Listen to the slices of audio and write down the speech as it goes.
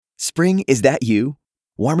Spring, is that you?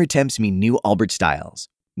 Warmer temps mean new Allbirds styles.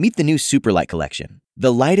 Meet the new Superlight collection,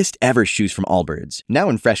 the lightest ever shoes from Allbirds, now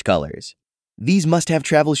in fresh colors. These must-have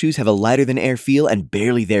travel shoes have a lighter-than-air feel and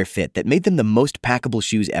barely there fit that made them the most packable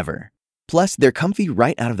shoes ever. Plus, they're comfy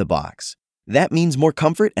right out of the box. That means more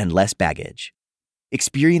comfort and less baggage.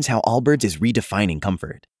 Experience how Allbirds is redefining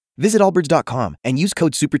comfort. Visit allbirds.com and use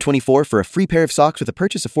code SUPER24 for a free pair of socks with a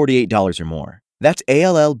purchase of $48 or more. That's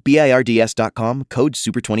ALLBIRDS.com, code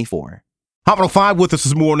SUPER24. Hot 105 with us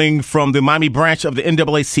this morning from the Miami branch of the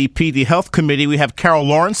NAACP, the Health Committee. We have Carol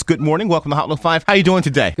Lawrence. Good morning. Welcome to Hot 105. How are you doing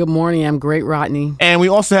today? Good morning. I'm great, Rodney. And we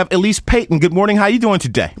also have Elise Payton. Good morning. How are you doing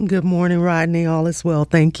today? Good morning, Rodney. All is well.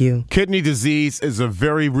 Thank you. Kidney disease is a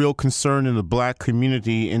very real concern in the Black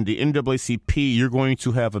community. In the NAACP, you're going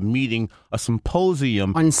to have a meeting, a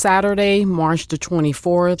symposium. On Saturday, March the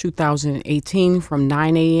 24th, 2018, from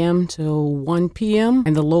 9 a.m. till 1 p.m.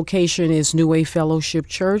 And the location is New Way Fellowship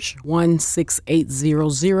Church,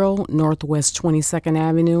 16800 Northwest 22nd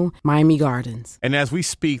Avenue, Miami Gardens. And as we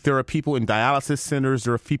speak, there are people in dialysis centers.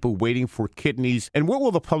 There are people waiting for kidneys. And what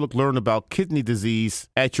will the public learn about kidney disease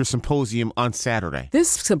at your symposium on Saturday? This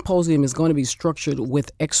symposium is going to be structured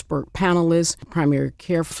with expert panelists, primary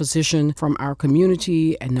care physician from our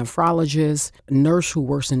community, a nephrologist, a nurse who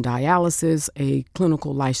works in dialysis, a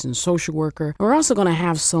clinical licensed social worker. We're also going to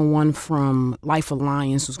have someone from Life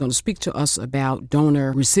Alliance who's going to speak to us about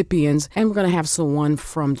donor recipients. And we're going to have someone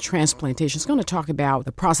from transplantation. It's going to talk about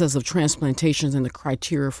the process of transplantations and the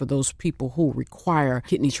criteria for those people who require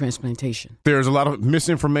kidney transplantation. There's a lot of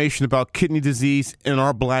misinformation about kidney disease in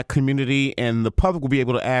our Black community, and the public will be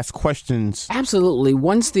able to ask questions. Absolutely.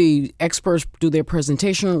 Once the experts do their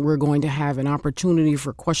presentation, we're going to have an opportunity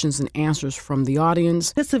for questions and answers from the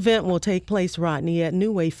audience. This event will take place, Rodney, at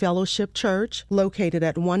New Way Fellowship Church, located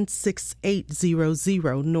at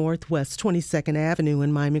 16800 Northwest 22nd Avenue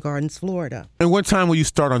in Miami Gardens, Florida. And what time will you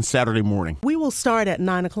start on Saturday morning? We will start at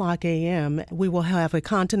 9 o'clock a.m. We will have a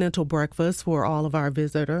continental breakfast for all of our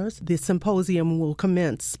visitors. The symposium will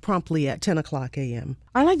commence promptly at 10 o'clock a.m.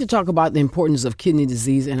 I'd like to talk about the importance of kidney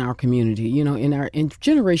disease in our community. You know, in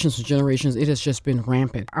generations and generations, it has just been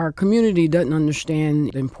rampant. Our community doesn't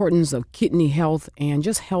understand the importance of kidney health and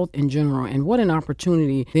just health in general, and what an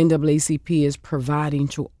opportunity the NAACP is providing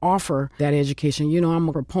to offer that education. You know, I'm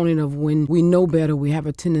a proponent of when we know better, we have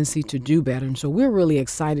a tendency to do better. And so we're really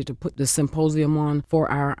excited to put this symposium on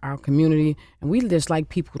for our community. And we just like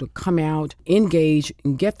people to come out, engage,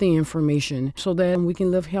 and get the information so that we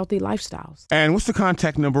can live healthy lifestyles. And what's the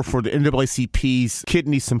contact number for the NAACP's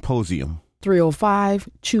Kidney Symposium?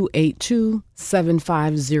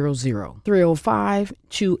 305-282-7500.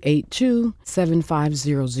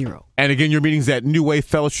 305-282-7500. And again, your meeting's at New Way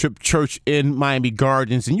Fellowship Church in Miami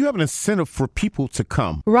Gardens, and you have an incentive for people to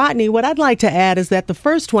come. Rodney, what I'd like to add is that the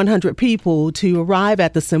first 100 people to arrive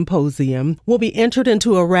at the symposium will be entered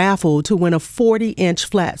into a raffle to win a 40-inch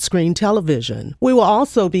flat-screen television. We will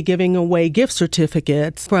also be giving away gift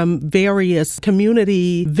certificates from various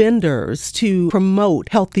community vendors to promote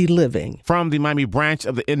healthy living. From the Miami branch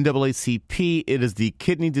of the NAACP, it is the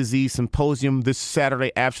Kidney Disease Symposium this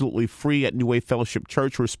Saturday, absolutely free at New Way Fellowship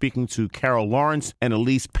Church. We're speaking to Carol Lawrence and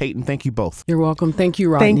Elise Payton. Thank you both. You're welcome. Thank you,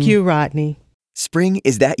 Rodney. Thank you, Rodney. Spring,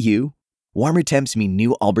 is that you? Warmer temps mean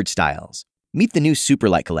new Allbirds styles. Meet the new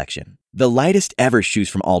Superlight collection, the lightest ever shoes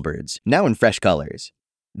from Allbirds, now in fresh colors.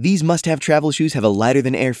 These must-have travel shoes have a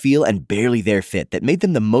lighter-than-air feel and barely there fit that made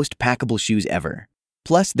them the most packable shoes ever.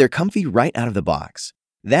 Plus, they're comfy right out of the box.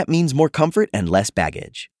 That means more comfort and less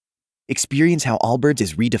baggage. Experience how Allbirds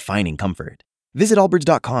is redefining comfort. Visit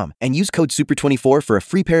allbirds.com and use code SUPER24 for a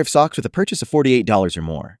free pair of socks with a purchase of $48 or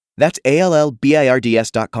more. That's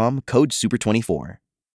ALLBIRDS.com, code SUPER24.